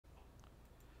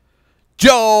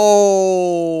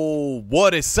Yo,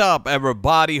 what is up,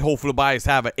 everybody? Hopefully you guys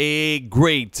have a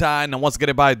great time. And once again,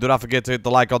 everybody, do not forget to hit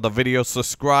the like on the video,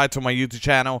 subscribe to my YouTube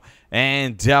channel,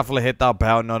 and definitely hit that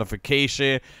bell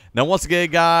notification. Now, once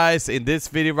again, guys, in this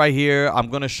video right here,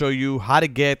 I'm gonna show you how to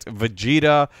get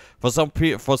Vegeta. For some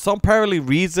apparently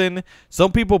reason,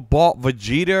 some people bought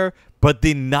Vegeta but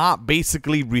did not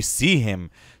basically receive him.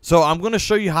 So I'm going to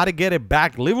show you how to get it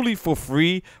back literally for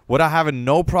free without having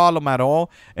no problem at all.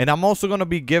 And I'm also going to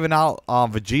be giving out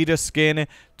Vegeta skin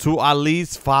to at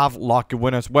least 5 lucky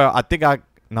winners. Well, I think I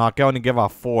can only give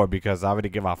out 4 because I already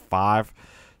give out 5.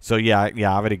 So yeah, I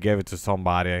already gave it to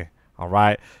somebody. All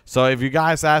right, so if you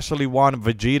guys actually want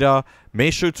Vegeta,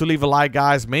 make sure to leave a like,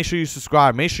 guys. Make sure you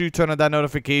subscribe, make sure you turn on that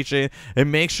notification,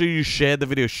 and make sure you share the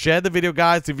video. Share the video,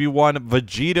 guys, if you want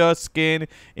Vegeta skin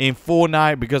in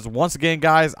Fortnite, because once again,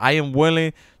 guys, I am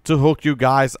willing to hook you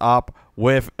guys up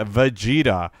with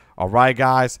Vegeta. All right,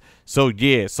 guys, so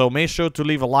yeah, so make sure to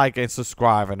leave a like and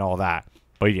subscribe and all that.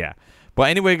 But yeah, but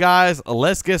anyway, guys,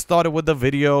 let's get started with the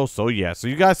video. So yeah, so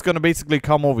you guys gonna basically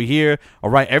come over here. All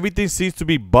right, everything seems to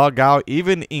be bugged out,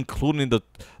 even including the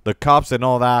cups and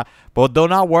all that, but do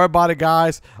not worry about it,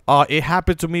 guys. It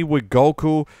happened to me with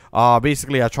Goku.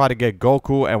 Basically I tried to get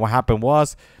Goku, and what happened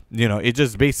was, you know, it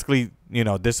just basically, you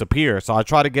know, disappeared. So I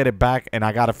tried to get it back, and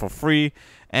I got it for free.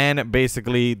 And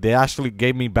basically they actually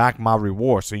gave me back my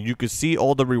reward, so you can see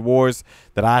all the rewards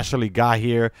that I actually got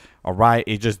here. All right,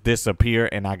 it just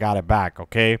disappeared and I got it back.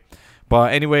 Okay,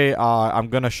 but anyway, I'm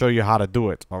gonna show you how to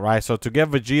do it. All right, so to get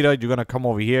Vegeta, you're gonna come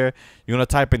over here, you're gonna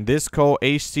type in this code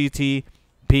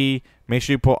HTTP, make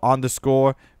sure you put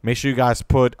underscore, make sure you guys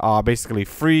put basically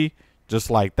free, just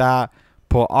like that,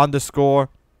 put underscore,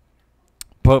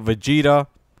 put Vegeta.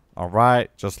 All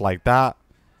right, just like that,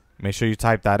 make sure you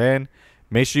type that in.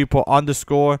 Make sure you put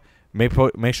underscore. Make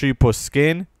sure you put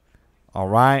skin. All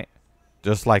right,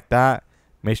 just like that.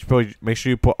 Make sure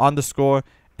you put underscore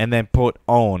and then put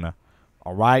own.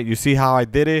 All right, you see how I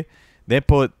did it? Then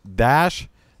put dash.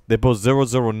 They put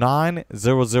 009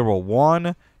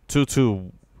 001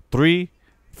 223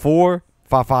 4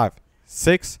 5 5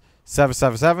 6 7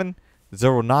 7 7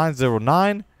 09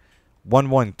 09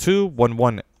 112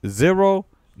 110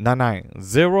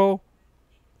 990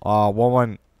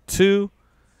 112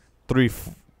 3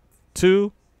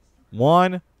 2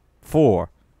 1 4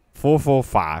 4 4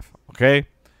 5. Okay,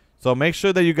 so make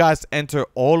sure that you guys enter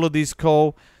all of these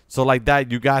codes, so like that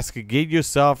you guys could get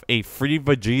yourself a free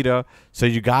Vegeta, so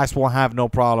you guys won't have no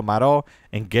problem at all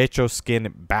and get your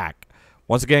skin back.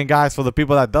 Once again, guys, for the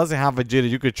people that doesn't have Vegeta,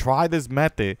 you could try this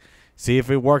method, see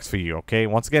if it works for you. Okay,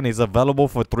 once again, it's available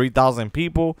for 3,000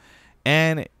 people,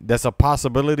 and there's a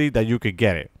possibility that you could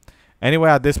get it. Anyway,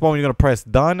 at this point, you're going to press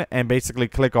done and basically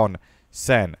click on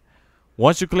send.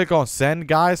 Once you click on send,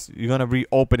 guys, you're going to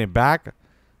reopen it back.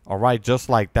 All right, just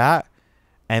like that.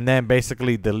 And then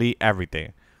basically delete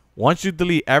everything. Once you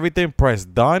delete everything, press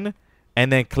done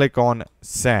and then click on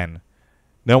send.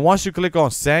 Then once you click on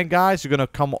send, guys, you're going to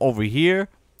come over here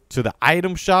to the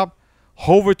item shop,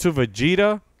 hover to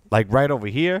Vegeta, like right over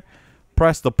here.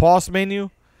 Press the pause menu.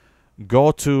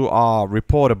 Go to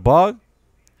report a bug.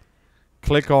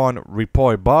 Click on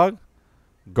report bug,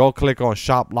 go click on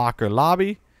shop locker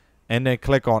lobby, and then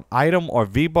click on item or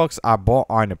V-Bucks I bought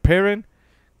on appearing.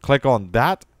 Click on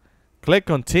that, click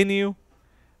continue,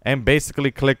 and basically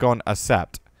click on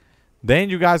accept. Then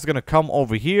you guys are gonna come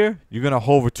over here, you're gonna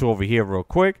hover to over here real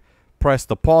quick, press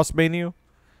the pause menu,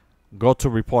 go to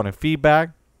report and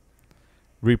feedback,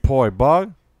 report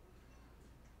bug,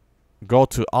 go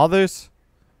to others,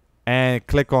 and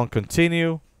click on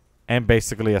continue and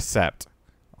basically accept.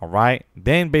 All right,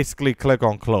 then basically click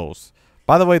on close.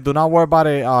 By the way, do not worry about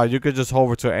it. You could just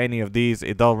hover to any of these.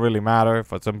 It don't really matter.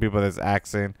 For some people that's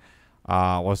asking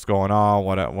what's going on,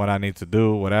 what I need to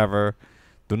do, whatever,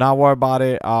 do not worry about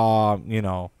it. You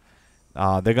know,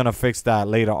 they're gonna fix that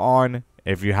later on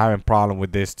if you're having problem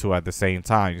with this too at the same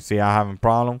time. You see I'm having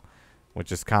problem,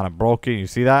 which is kind of broken. You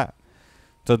see that?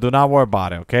 So do not worry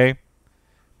about it. Okay,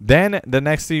 then the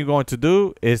next thing you're going to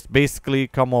do is basically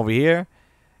come over here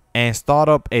and start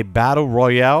up a battle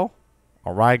royale.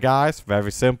 All right, guys,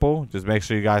 very simple. Just make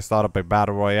sure you guys start up a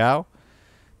battle royale.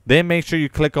 Then make sure you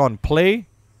click on play,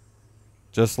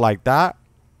 just like that,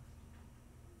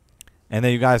 and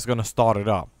then you guys are gonna start it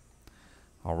up.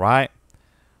 All right,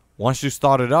 once you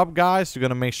start it up, guys, you're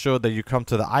gonna make sure that you come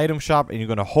to the item shop and you're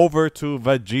gonna hover to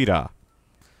Vegeta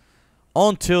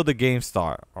until the game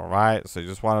start. All right, so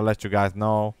just want to let you guys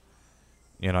know,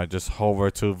 you know, just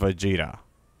hover to Vegeta.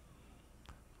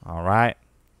 All right,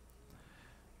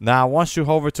 now once you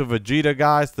hover to Vegeta,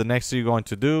 guys, the next thing you're going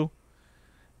to do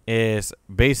is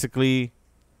basically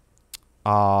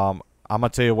I'm gonna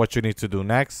tell you what you need to do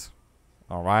next.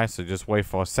 All right, so just wait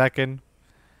for a second.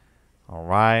 All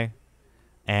right,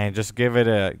 and just give it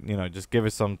a, just give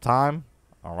it some time.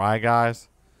 All right, guys.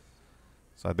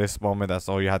 So at this moment, that's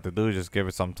all you have to do. Just give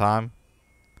it some time,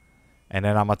 and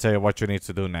then I'm gonna tell you what you need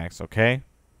to do next. Okay.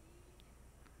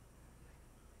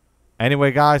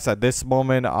 Anyway, guys, at this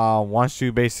moment, once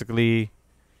you basically,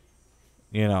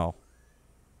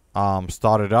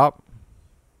 start it up,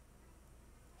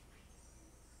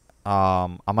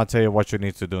 I'm gonna tell you what you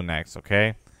need to do next.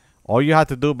 Okay. All you have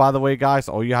to do, by the way, guys,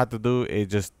 all you have to do is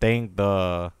just thank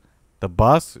the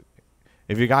bus.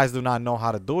 If you guys do not know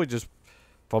how to do it, just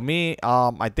for me,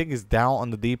 I think it's down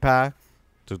on the D-pad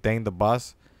to thank the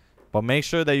bus. But make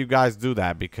sure that you guys do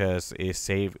that because it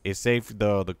saved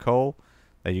the code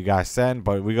that you guys send.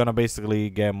 But we're gonna basically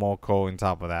get more code on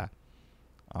top of that.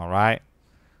 All right.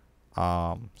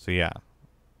 So yeah.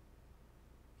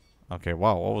 Okay.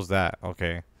 Wow. What was that?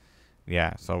 Okay.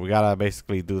 Yeah. So we gotta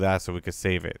basically do that so we can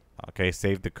save it. Okay.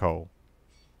 Save the code.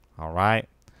 All right.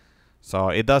 So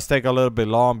it does take a little bit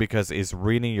long because it's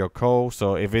reading your code.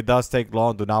 So if it does take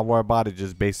long, do not worry about it.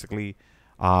 Just basically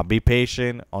be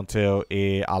patient until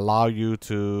it allow you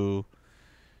to,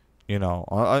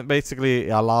 basically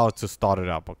allow it to start it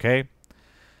up. Okay.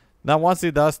 Now, once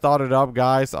it does start it up,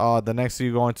 guys, the next thing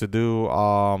you're going to do,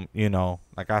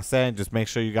 like I said, just make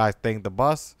sure you guys thank the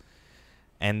bus.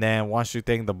 And then once you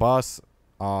thank the bus,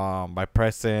 by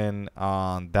pressing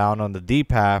down on the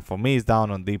D-pad, for me, it's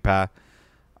down on the D-pad.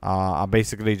 I'm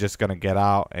basically just going to get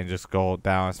out and just go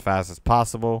down as fast as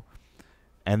possible.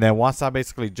 And then once I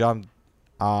basically jump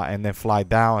and then fly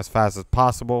down as fast as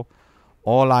possible,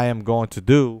 all I am going to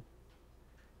do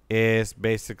is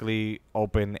basically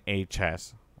open a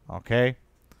chest. Okay,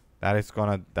 that's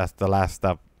the last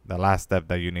step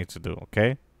that you need to do.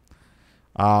 Okay.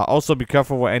 Also be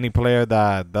careful with any player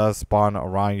that does spawn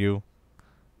around you.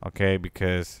 Okay,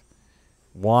 because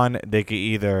one, they could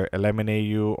either eliminate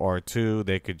you, or two,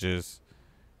 they could just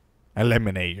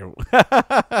eliminate you.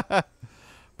 But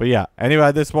yeah, anyway,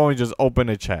 at this point, just open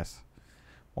the chest.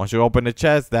 Once you open the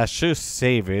chest, that should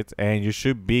save it, and you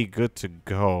should be good to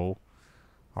go.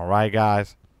 All right,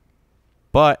 guys.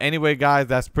 But anyway, guys,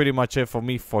 that's pretty much it for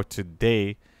me for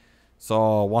today.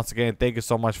 So once again, thank you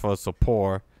so much for the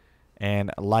support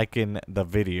and liking the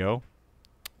video.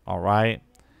 All right.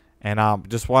 And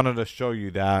just wanted to show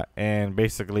you that, and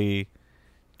basically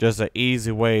just an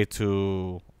easy way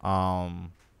to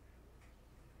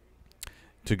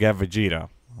get Vegeta.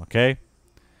 Okay.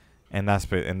 And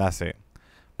that's it.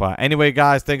 But anyway,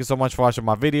 guys, thank you so much for watching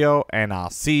my video, and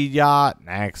I'll see y'all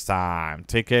next time.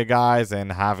 Take care, guys,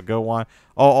 and have a good one.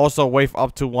 Oh, also wait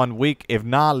up to 1 week. If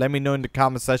not, let me know in the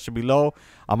comment section below.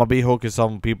 I'm going to be hooking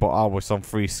some people out with some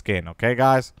free skin. Okay,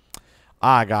 guys?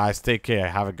 All right, guys, take care.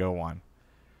 Have a good one.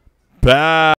 Bye.